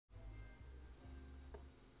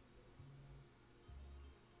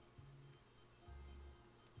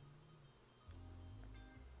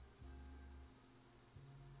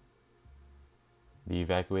The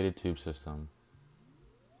evacuated tube system.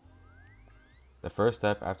 The first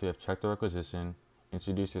step after you have checked the requisition,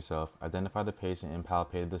 introduced yourself, identified the patient, and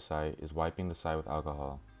palpated the site is wiping the site with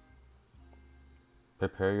alcohol.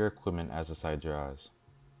 Prepare your equipment as the site dries.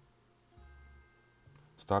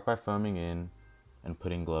 Start by foaming in and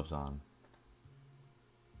putting gloves on.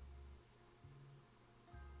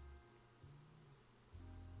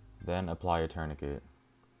 Then apply your tourniquet.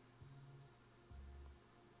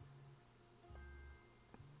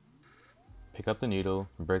 Pick up the needle,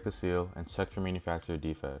 break the seal, and check for manufacturer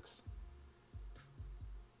defects.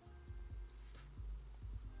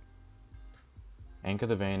 Anchor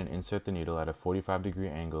the vein and insert the needle at a 45-degree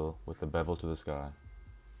angle with the bevel to the sky.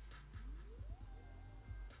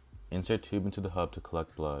 Insert tube into the hub to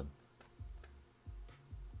collect blood.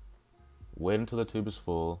 Wait until the tube is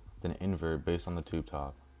full, then invert based on the tube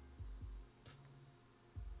top.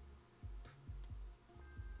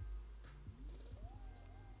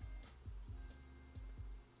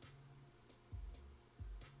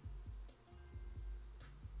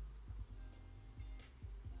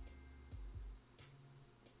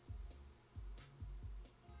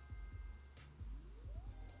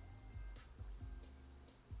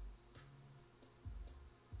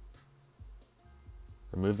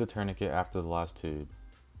 Remove the tourniquet after the last tube.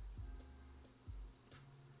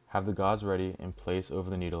 Have the gauze ready and place over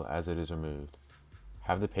the needle as it is removed.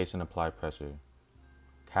 Have the patient apply pressure.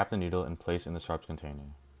 Cap the needle and place in the sharps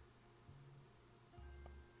container.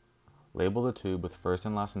 Label the tube with first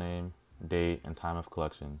and last name, date, and time of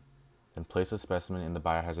collection. Then place the specimen in the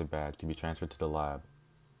biohazard bag to be transferred to the lab.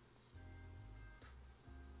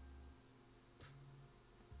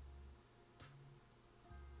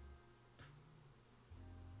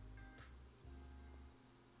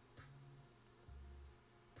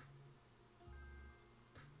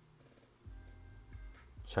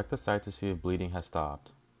 Check the site to see if bleeding has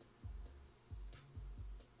stopped.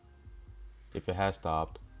 If it has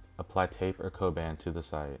stopped, apply tape or Coban to the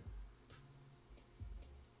site.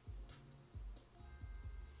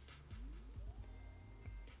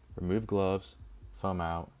 Remove gloves, foam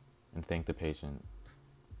out, and thank the patient.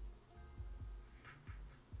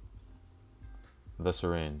 The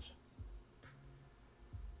syringe.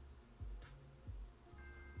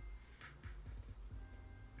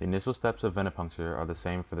 The initial steps of venipuncture are the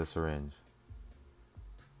same for the syringe.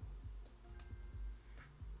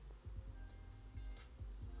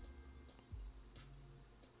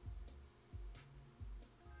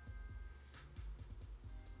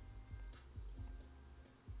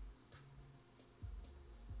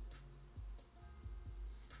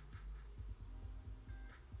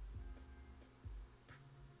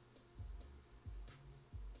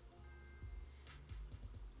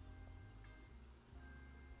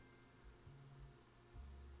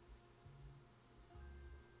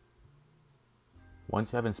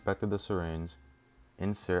 Once you have inspected the syringe,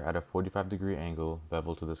 insert at a 45-degree angle,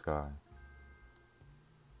 bevel to the sky.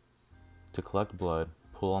 To collect blood,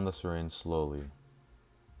 pull on the syringe slowly.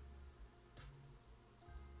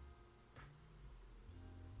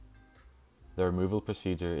 The removal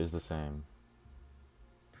procedure is the same.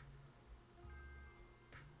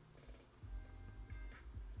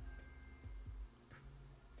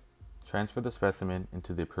 Transfer the specimen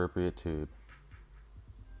into the appropriate tube.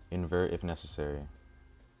 Invert if necessary.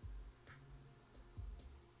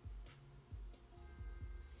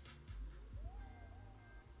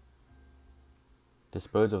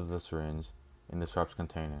 Dispose of the syringe in the sharps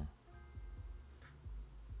container.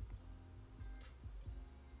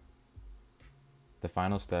 The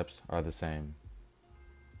final steps are the same.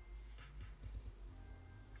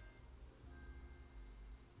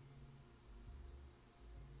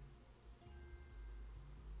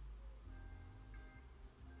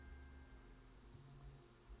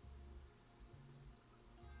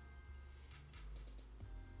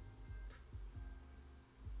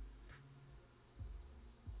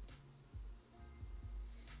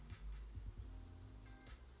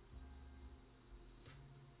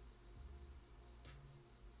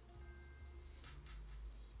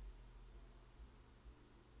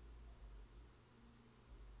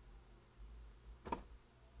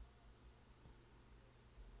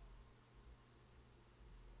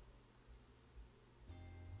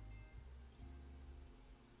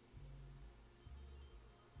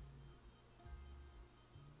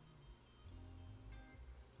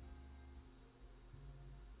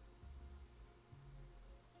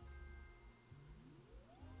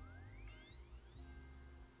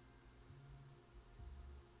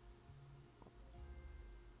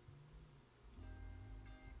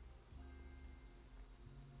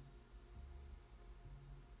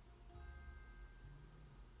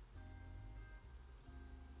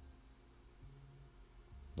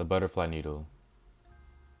 The butterfly needle.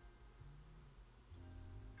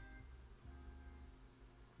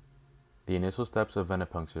 The initial steps of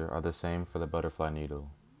venipuncture are the same for the butterfly needle,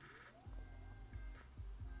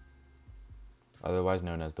 otherwise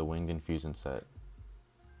known as the winged infusion set.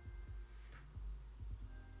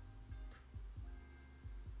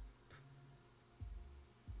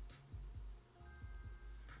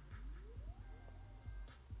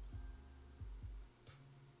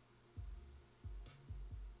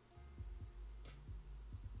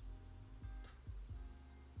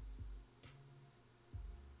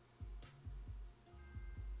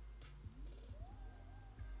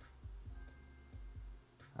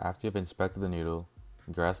 After you have inspected the needle,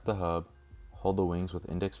 grasp the hub, hold the wings with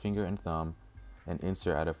index finger and thumb, and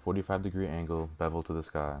insert at a 45-degree angle bevel to the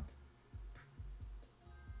sky.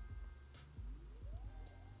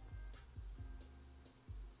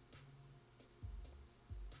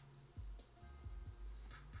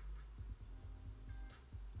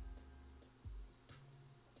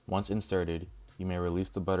 Once inserted, you may release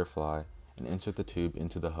the butterfly and insert the tube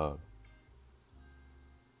into the hub.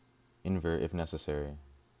 Invert if necessary.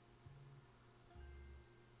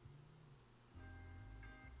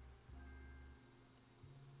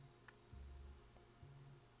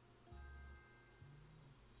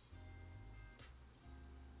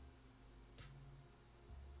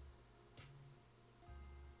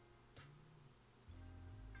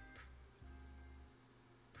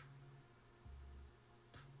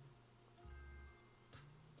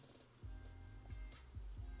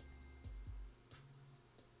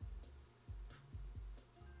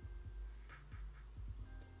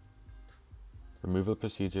 Removal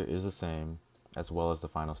procedure is the same, as well as the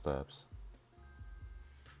final steps.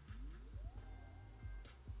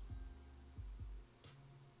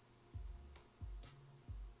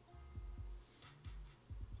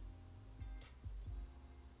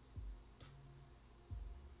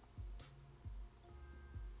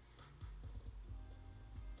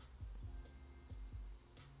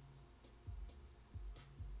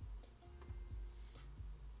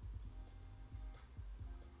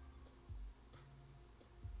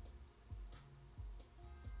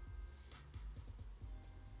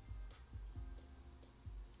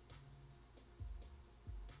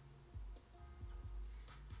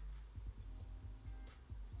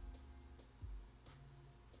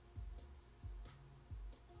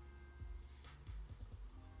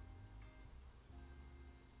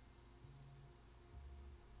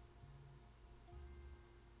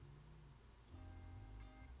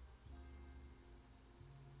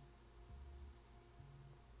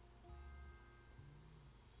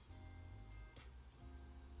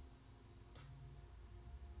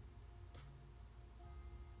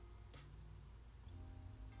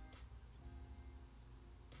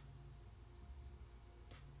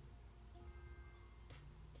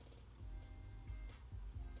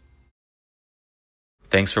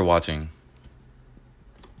 Thanks for watching.